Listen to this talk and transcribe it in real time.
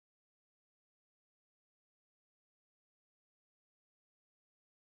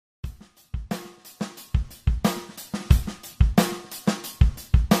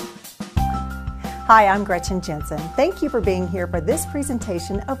Hi, I'm Gretchen Jensen. Thank you for being here for this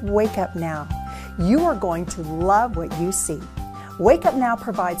presentation of Wake Up Now. You are going to love what you see. Wake Up Now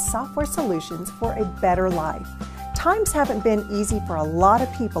provides software solutions for a better life. Times haven't been easy for a lot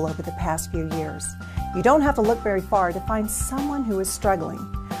of people over the past few years. You don't have to look very far to find someone who is struggling.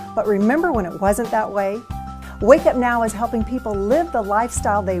 But remember when it wasn't that way? Wake Up Now is helping people live the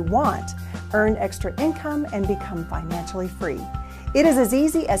lifestyle they want, earn extra income, and become financially free. It is as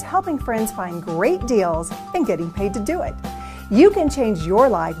easy as helping friends find great deals and getting paid to do it. You can change your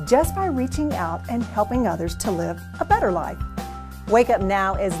life just by reaching out and helping others to live a better life. Wake Up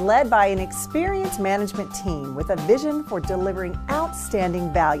Now is led by an experienced management team with a vision for delivering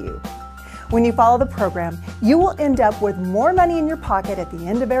outstanding value. When you follow the program, you will end up with more money in your pocket at the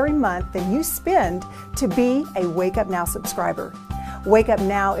end of every month than you spend to be a Wake Up Now subscriber. Wake Up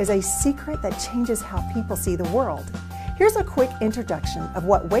Now is a secret that changes how people see the world. Here's a quick introduction of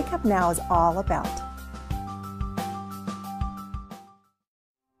what Wake Up Now is all about.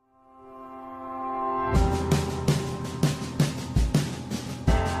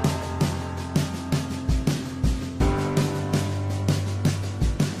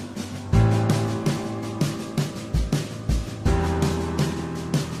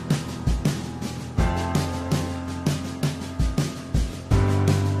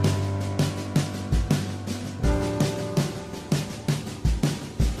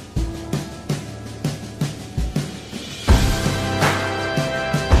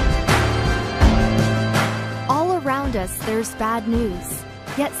 Us, there's bad news,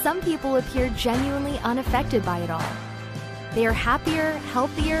 yet some people appear genuinely unaffected by it all. They are happier,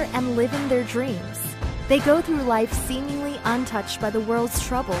 healthier, and living their dreams. They go through life seemingly untouched by the world's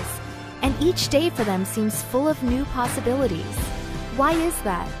troubles, and each day for them seems full of new possibilities. Why is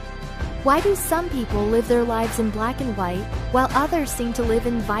that? Why do some people live their lives in black and white, while others seem to live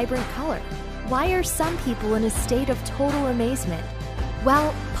in vibrant color? Why are some people in a state of total amazement?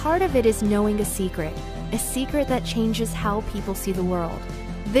 Well, part of it is knowing a secret that changes how people see the world.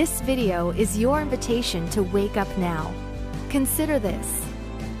 This video is your invitation to wake up now. Consider this.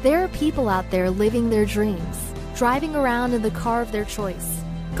 There are people out there living their dreams, driving around in the car of their choice,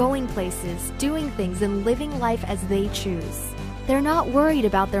 going places, doing things, and living life as they choose. They're not worried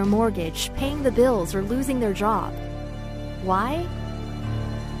about their mortgage, paying the bills, or losing their job. Why?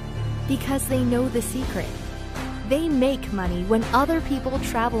 Because they know the secret. They make money when other people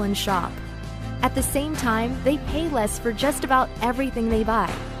travel and shop. At the same time, they pay less for just about everything they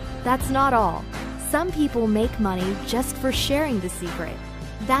buy. That's not all. Some people make money just for sharing the secret.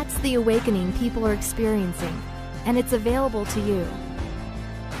 That's the awakening people are experiencing, and it's available to you.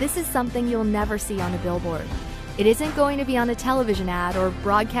 This is something you'll never see on a billboard. It isn't going to be on a television ad or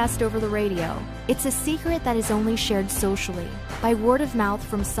broadcast over the radio. It's a secret that is only shared socially, by word of mouth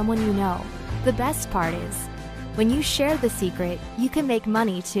from someone you know. The best part is, when you share the secret, you can make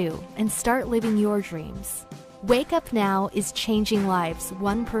money too and start living your dreams. Wake Up Now is changing lives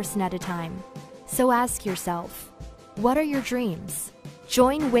one person at a time. So ask yourself, what are your dreams?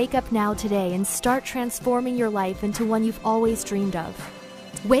 Join Wake Up Now today and start transforming your life into one you've always dreamed of.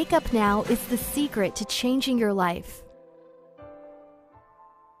 Wake Up Now is the secret to changing your life.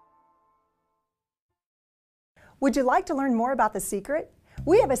 Would you like to learn more about the secret?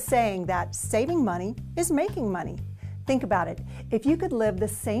 We have a saying that saving money is making money. Think about it. If you could live the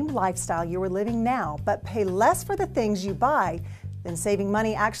same lifestyle you are living now, but pay less for the things you buy, then saving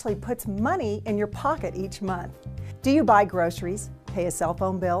money actually puts money in your pocket each month. Do you buy groceries, pay a cell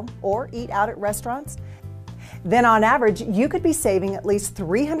phone bill, or eat out at restaurants? Then on average, you could be saving at least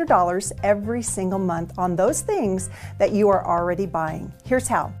 $300 every single month on those things that you are already buying. Here's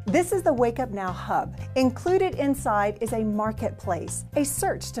how. This is the Wake Up Now Hub. Included inside is a marketplace, a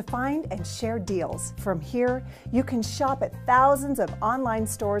search to find and share deals. From here, you can shop at thousands of online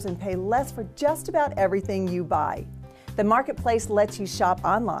stores and pay less for just about everything you buy. The marketplace lets you shop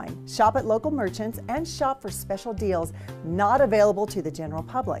online, shop at local merchants, and shop for special deals not available to the general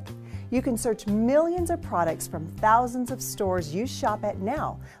public. You can search millions of products from thousands of stores you shop at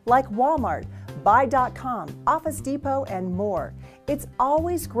now, like Walmart, Buy.com, Office Depot, and more. It's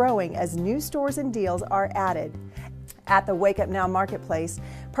always growing as new stores and deals are added. At the Wake Up Now Marketplace,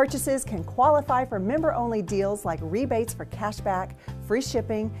 purchases can qualify for member-only deals like rebates for cashback, free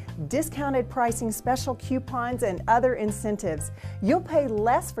shipping, discounted pricing, special coupons, and other incentives. You'll pay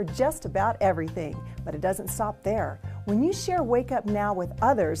less for just about everything, but it doesn't stop there. When you share Wake Up Now with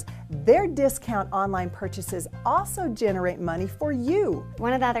others, their discount online purchases also generate money for you.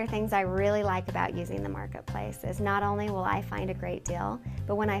 One of the other things I really like about using the marketplace is not only will I find a great deal,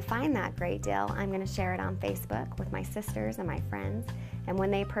 but when I find that great deal, I'm going to share it on Facebook with my sisters and my friends, And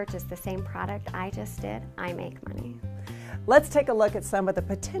when they purchase the same product I just did, I make money. Let's take a look at some of the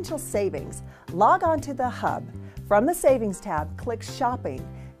potential savings. Log on to the Hub. From the Savings tab, click Shopping,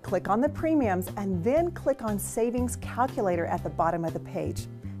 click on the Premiums, and then click on Savings Calculator at the bottom of the page.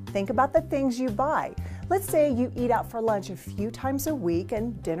 Think about the things you buy. Let's say you eat out for lunch a few times a week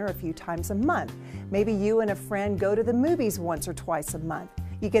and dinner a few times a month. Maybe you and a friend go to the movies once or twice a month.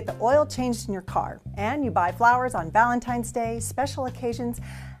 You get the oil changed in your car, and you buy flowers on Valentine's Day, special occasions,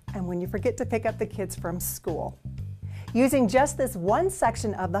 and when you forget to pick up the kids from school. Using just this one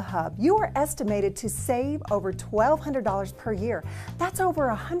section of the Hub, you are estimated to save over $1,200 per year. That's over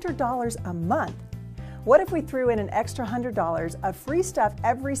 $100 a month. What if we threw in an extra $100 of free stuff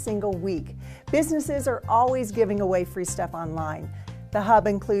every single week? Businesses are always giving away free stuff online. The Hub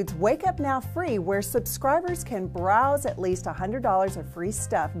includes Wake Up Now Free, where subscribers can browse at least $100 of free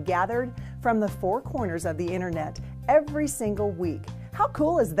stuff gathered from the four corners of the internet every single week. How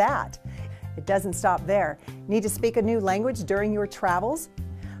cool is that? It doesn't stop there. Need to speak a new language during your travels?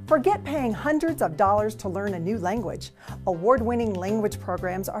 Forget paying hundreds of dollars to learn a new language. Award-winning language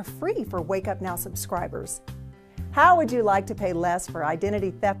programs are free for Wake Up Now subscribers. How would you like to pay less for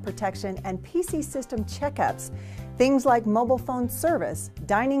identity theft protection and PC system checkups? Things like mobile phone service,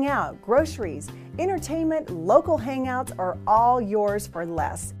 dining out, groceries, entertainment, local hangouts are all yours for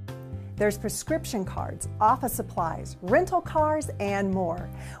less. There's prescription cards, office supplies, rental cars, and more.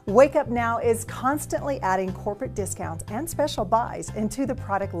 Wake Up Now is constantly adding corporate discounts and special buys into the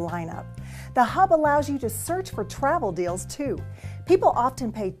product lineup. The Hub allows you to search for travel deals too. People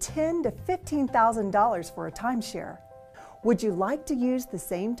often pay $10,000 to $15,000 for a timeshare. Would you like to use the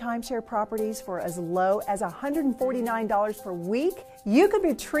same timeshare properties for as low as $149 per week? You could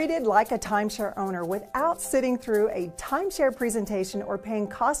be treated like a timeshare owner without sitting through a timeshare presentation or paying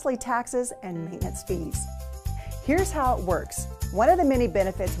costly taxes and maintenance fees. Here's how it works. One of the many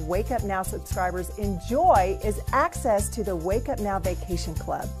benefits Wake Up Now subscribers enjoy is access to the Wake Up Now Vacation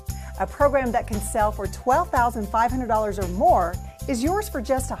Club. A program that can sell for $12,500 or more is yours for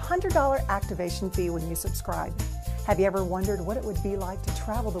just a $100 activation fee when you subscribe. Have you ever wondered what it would be like to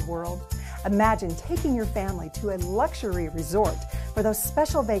travel the world? Imagine taking your family to a luxury resort for those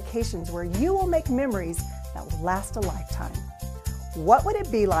special vacations where you will make memories that will last a lifetime. What would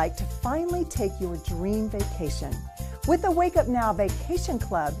it be like to finally take your dream vacation? With the Wake Up Now Vacation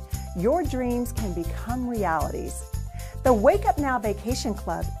Club, your dreams can become realities. The Wake Up Now Vacation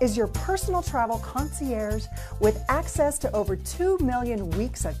Club is your personal travel concierge with access to over 2 million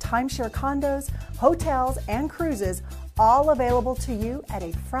weeks of timeshare condos, hotels, and cruises, all available to you at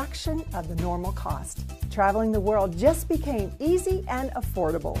a fraction of the normal cost. Traveling the world just became easy and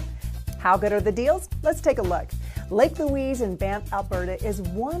affordable. How good are the deals? Let's take a look. Lake Louise in Banff, Alberta is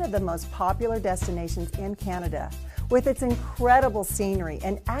one of the most popular destinations in Canada. With its incredible scenery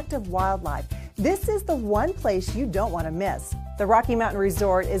and active wildlife, this is the one place you don't want to miss. The Rocky Mountain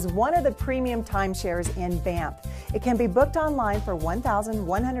Resort is one of the premium timeshares in Banff. It can be booked online for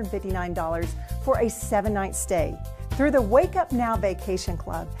 $1,159 for a 7-night stay. Through the Wake Up Now Vacation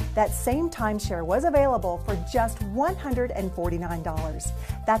Club, that same timeshare was available for just $149.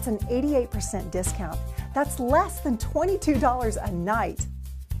 That's an 88% discount. That's less than $22 a night.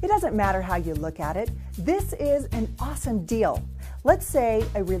 It doesn't matter how you look at it. This is an awesome deal. Let's say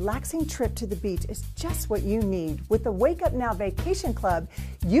a relaxing trip to the beach is just what you need. With the Wake Up Now Vacation Club,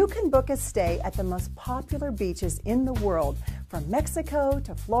 you can book a stay at the most popular beaches in the world, from Mexico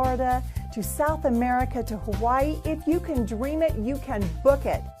to Florida to South America to Hawaii. If you can dream it, you can book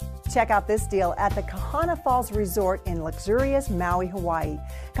it. Check out this deal at the Kahana Falls Resort in luxurious Maui, Hawaii.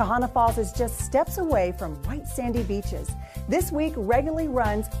 Kahana Falls is just steps away from white sandy beaches. This week regularly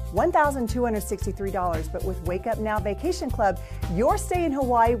runs $1,263, but with Wake Up Now Vacation Club, your stay in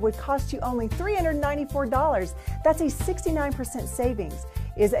Hawaii would cost you only $394. That's a 69% savings.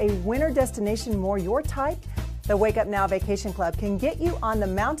 Is a winter destination more your type? The Wake Up Now Vacation Club can get you on the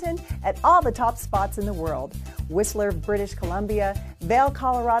mountain at all the top spots in the world. Whistler, British Columbia, Vail,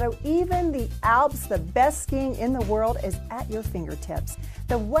 Colorado, even the Alps, the best skiing in the world, is at your fingertips.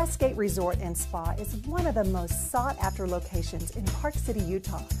 The Westgate Resort and Spa is one of the most sought-after locations in Park City,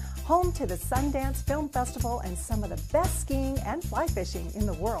 Utah, home to the Sundance Film Festival and some of the best skiing and fly fishing in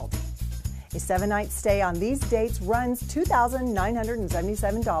the world. A 7-night stay on these dates runs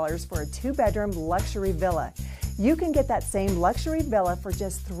 $2,977 for a 2-bedroom luxury villa. You can get that same luxury villa for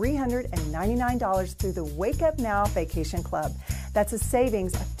just $399 through the Wake Up Now Vacation Club. That's a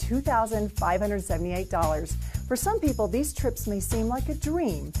savings of $2,578. For some people, these trips may seem like a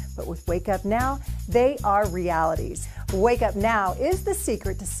dream, but with Wake Up Now, they are realities. Wake Up Now is the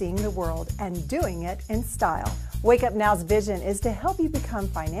secret to seeing the world and doing it in style. Wake Up Now's vision is to help you become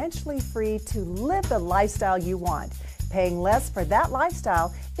financially free to live the lifestyle you want. Paying less for that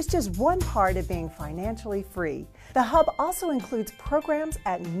lifestyle is just one part of being financially free. The Hub also includes programs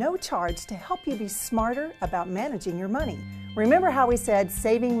at no charge to help you be smarter about managing your money. Remember how we said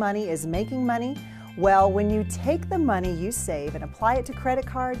saving money is making money? Well, when you take the money you save and apply it to credit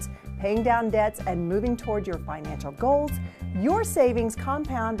cards, paying down debts, and moving toward your financial goals, your savings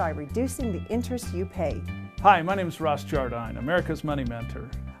compound by reducing the interest you pay. Hi, my name is Ross Jardine, America's Money Mentor.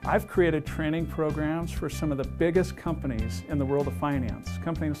 I've created training programs for some of the biggest companies in the world of finance.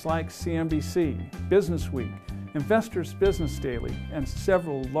 Companies like CNBC, Business Week, Investors Business Daily, and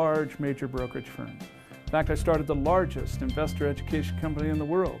several large major brokerage firms. In fact, I started the largest investor education company in the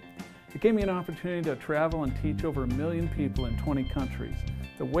world. It gave me an opportunity to travel and teach over 1 million people in 20 countries.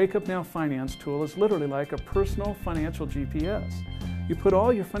 The Wake Up Now finance tool is literally like a personal financial GPS. You put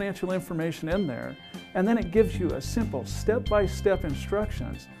all your financial information in there, and then it gives you a simple step-by-step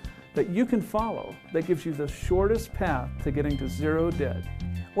instructions that you can follow that gives you the shortest path to getting to zero debt.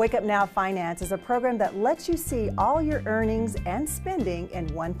 Wake Up Now Finance is a program that lets you see all your earnings and spending in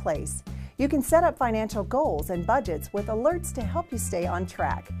one place. You can set up financial goals and budgets with alerts to help you stay on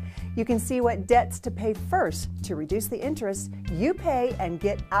track. You can see what debts to pay first to reduce the interest you pay and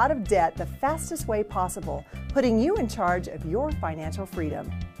get out of debt the fastest way possible, putting you in charge of your financial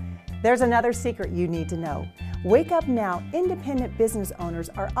freedom. There's another secret you need to know. Wake Up Now independent business owners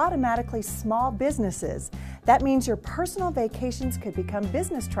are automatically small businesses. That means your personal vacations could become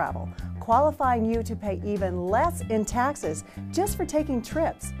business travel, qualifying you to pay even less in taxes just for taking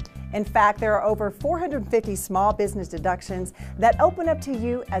trips. In fact, there are over 450 small business deductions that open up to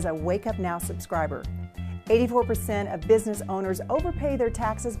you as a Wake Up Now subscriber. 84% of business owners overpay their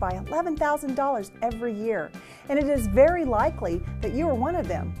taxes by $11,000 every year, and it is very likely that you are one of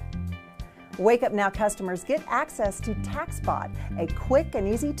them. Wake Up Now customers get access to TaxBot, a quick and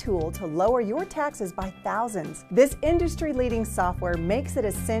easy tool to lower your taxes by thousands. This industry-leading software makes it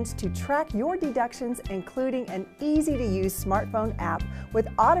a cinch to track your deductions, including an easy-to-use smartphone app with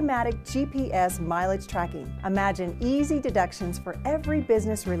automatic GPS mileage tracking. Imagine easy deductions for every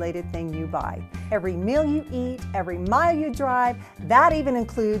business-related thing you buy. Every meal you eat, every mile you drive, that even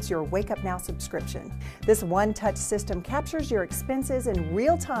includes your Wake Up Now subscription. This one-touch system captures your expenses in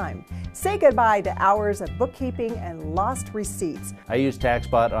real time. Say goodbye to hours of bookkeeping and lost receipts. I use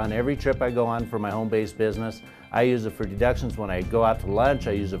TaxBot on every trip I go on for my home-based business. I use it for deductions when I go out to lunch.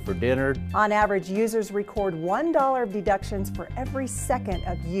 I use it for dinner. On average, users record $1 of deductions for every second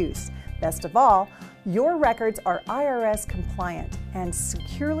of use. Best of all, your records are IRS compliant and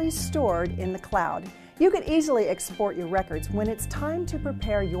securely stored in the cloud. You can easily export your records when it's time to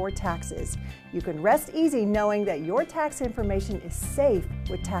prepare your taxes. You can rest easy knowing that your tax information is safe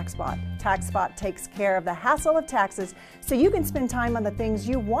with TaxBot. TaxBot takes care of the hassle of taxes so you can spend time on the things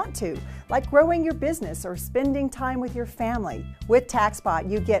you want to, like growing your business or spending time with your family. With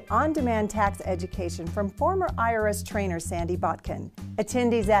TaxBot, you get on-demand tax education from former IRS trainer Sandy Botkin.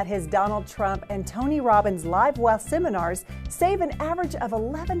 Attendees at his Donald Trump and Tony Robbins Live Wealth seminars save an average of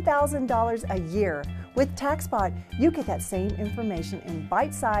 $11,000 a year. With TaxBot, you get that same information in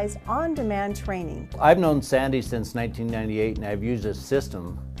bite-sized, on-demand training. I've known Sandy since 1998, and I've used his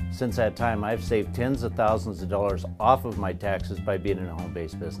system. Since that time, I've saved tens of thousands of dollars off of my taxes by being in a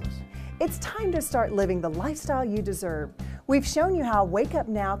home-based business. It's time to start living the lifestyle you deserve. We've shown you how Wake Up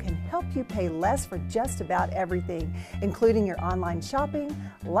Now can help you pay less for just about everything, including your online shopping,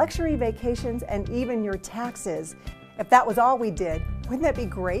 luxury vacations, and even your taxes. If that was all we did, wouldn't that be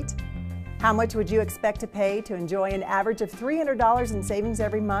great? How much would you expect to pay to enjoy an average of $300 in savings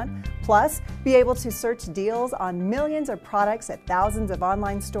every month, plus be able to search deals on millions of products at thousands of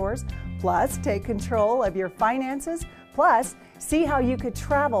online stores, plus take control of your finances, plus see how you could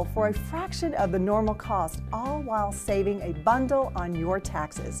travel for a fraction of the normal cost, all while saving a bundle on your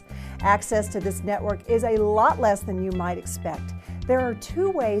taxes? Access to this network is a lot less than you might expect. There are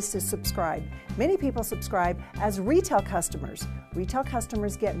 2 ways to subscribe. Many people subscribe as retail customers. Retail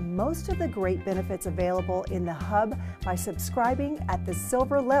customers get most of the great benefits available in the Hub by subscribing at the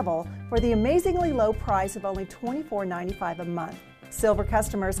Silver level for the amazingly low price of only $24.95 a month. Silver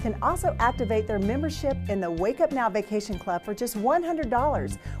customers can also activate their membership in the Wake Up Now Vacation Club for just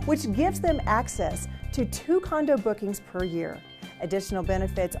 $100, which gives them access to 2 condo bookings per year. Additional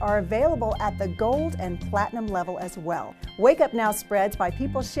benefits are available at the Gold and Platinum level as well. Wake Up Now spreads by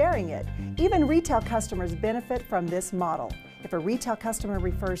people sharing it. Even retail customers benefit from this model. If a retail customer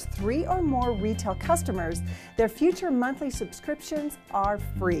refers 3 or more retail customers, their future monthly subscriptions are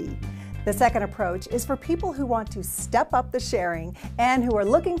free. The second approach is for people who want to step up the sharing and who are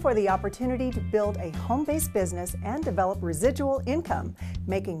looking for the opportunity to build a home-based business and develop residual income,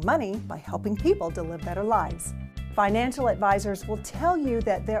 making money by helping people to live better lives. Financial advisors will tell you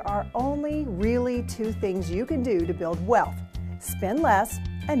that there are only really 2 things you can do to build wealth: spend less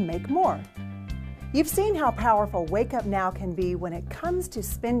and make more. You've seen how powerful Wake Up Now can be when it comes to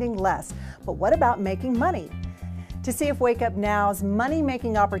spending less, but what about making money? To see if Wake Up Now's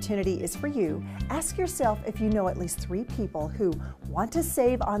money-making opportunity is for you, ask yourself if you know at least 3 people who want to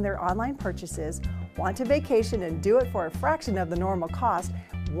save on their online purchases, want to vacation and do it for a fraction of the normal cost,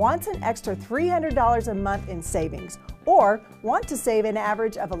 wants an extra $300 a month in savings, or want to save an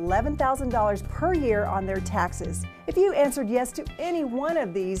average of $11,000 per year on their taxes. If you answered yes to any one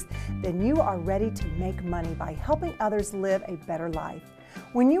of these, then you are ready to make money by helping others live a better life.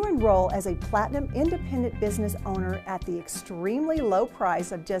 When you enroll as a Platinum Independent Business Owner at the extremely low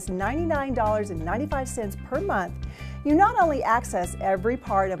price of just $99.95 per month, you not only access every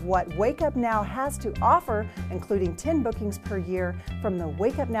part of what Wake Up Now has to offer, including 10 bookings per year from the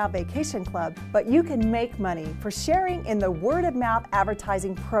Wake Up Now Vacation Club, but you can make money for sharing in the word-of-mouth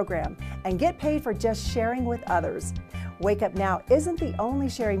advertising program and get paid for just sharing with others. Wake Up Now isn't the only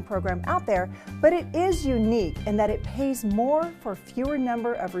sharing program out there, but it is unique in that it pays more for fewer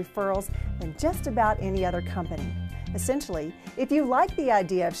number of referrals than just about any other company. Essentially, if you like the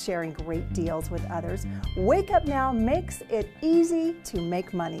idea of sharing great deals with others, Wake Up Now makes it easy to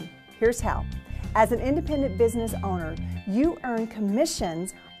make money. Here's how. As an independent business owner, you earn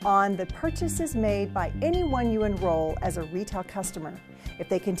commissions on the purchases made by anyone you enroll as a retail customer. If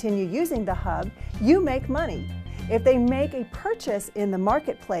they continue using the hub, you make money. If they make a purchase in the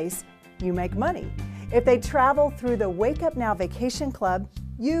marketplace, you make money. If they travel through the Wake Up Now Vacation Club,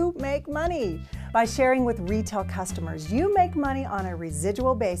 you make money. By sharing with retail customers, you make money on a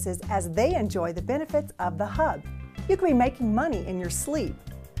residual basis as they enjoy the benefits of the hub. You can be making money in your sleep.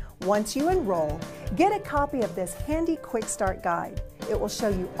 Once you enroll, get a copy of this handy quick start guide. It will show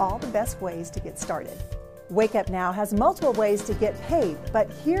you all the best ways to get started. Wake Up Now has multiple ways to get paid, but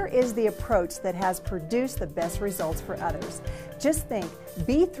here is the approach that has produced the best results for others. Just think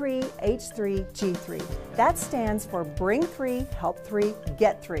B3H3G3. That stands for Bring 3, Help 3,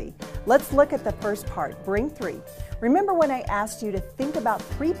 Get 3. Let's look at the first part, Bring 3. Remember when I asked you to think about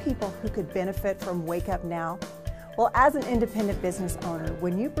 3 people who could benefit from Wake Up Now? Well, as an independent business owner,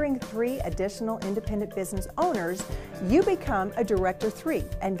 when you bring 3 additional independent business owners, you become a Director 3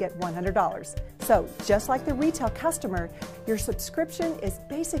 and get $100. So, just like the retail customer, your subscription is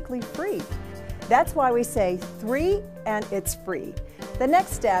basically free. That's why we say 3 and it's free. The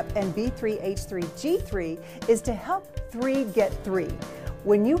next step in B3H3G3 is to help 3 get 3.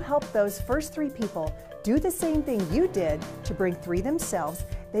 When you help those first 3 people do the same thing you did to bring 3 themselves,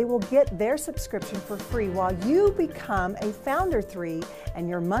 they will get their subscription for free while you become a Founder 3, and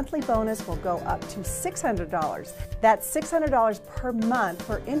your monthly bonus will go up to $600. That's $600 per month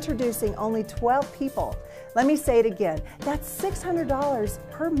for introducing only 12 people. Let me say it again. That's $600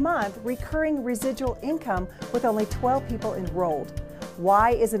 per month recurring residual income with only 12 people enrolled.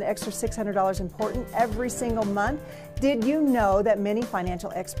 Why is an extra $600 important every single month? Did you know that many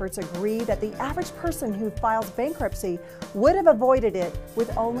financial experts agree that the average person who files bankruptcy would have avoided it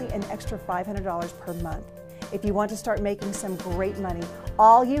with only an extra $500 per month? If you want to start making some great money,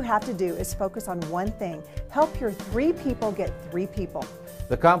 all you have to do is focus on one thing. Help your 3 people get 3 people.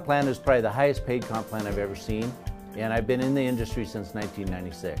 The comp plan is probably the highest paid comp plan I've ever seen, and I've been in the industry since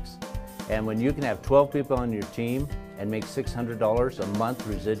 1996. And when you can have 12 people on your team and make $600 a month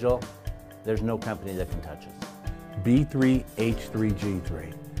residual, there's no company that can touch us.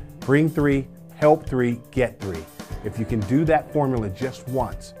 B3H3G3. Bring 3, help 3, get 3. If you can do that formula just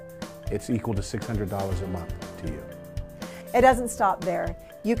once, it's equal to $600 a month to you. It doesn't stop there.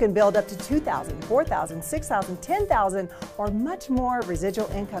 You can build up to $2,000, $4,000, $6,000, $10,000, or much more residual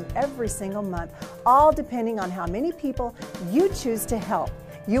income every single month, all depending on how many people you choose to help.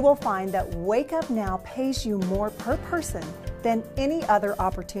 You will find that Wake Up Now pays you more per person than any other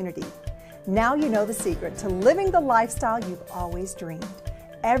opportunity. Now you know the secret to living the lifestyle you've always dreamed.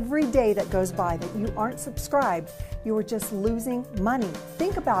 Every day that goes by that you aren't subscribed, you are just losing money.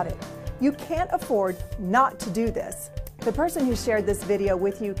 Think about it. You can't afford not to do this. The person who shared this video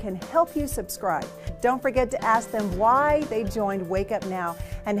with you can help you subscribe. Don't forget to ask them why they joined Wake Up Now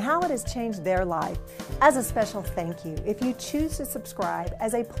and how it has changed their life. As a special thank you, if you choose to subscribe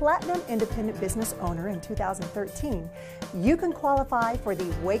as a Platinum Independent Business Owner in 2013, you can qualify for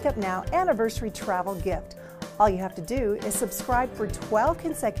the Wake Up Now Anniversary Travel Gift. All you have to do is subscribe for 12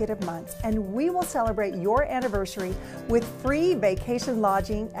 consecutive months, and we will celebrate your anniversary with free vacation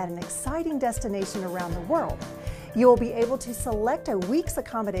lodging at an exciting destination around the world. You will be able to select a week's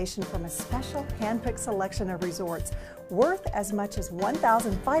accommodation from a special hand-picked selection of resorts worth as much as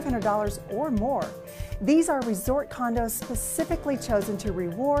 $1,500 or more. These are resort condos specifically chosen to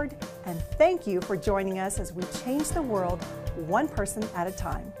reward and thank you for joining us as we change the world one person at a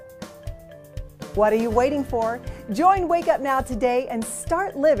time. What are you waiting for? Join Wake Up Now today and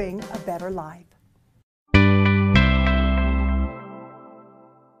start living a better life.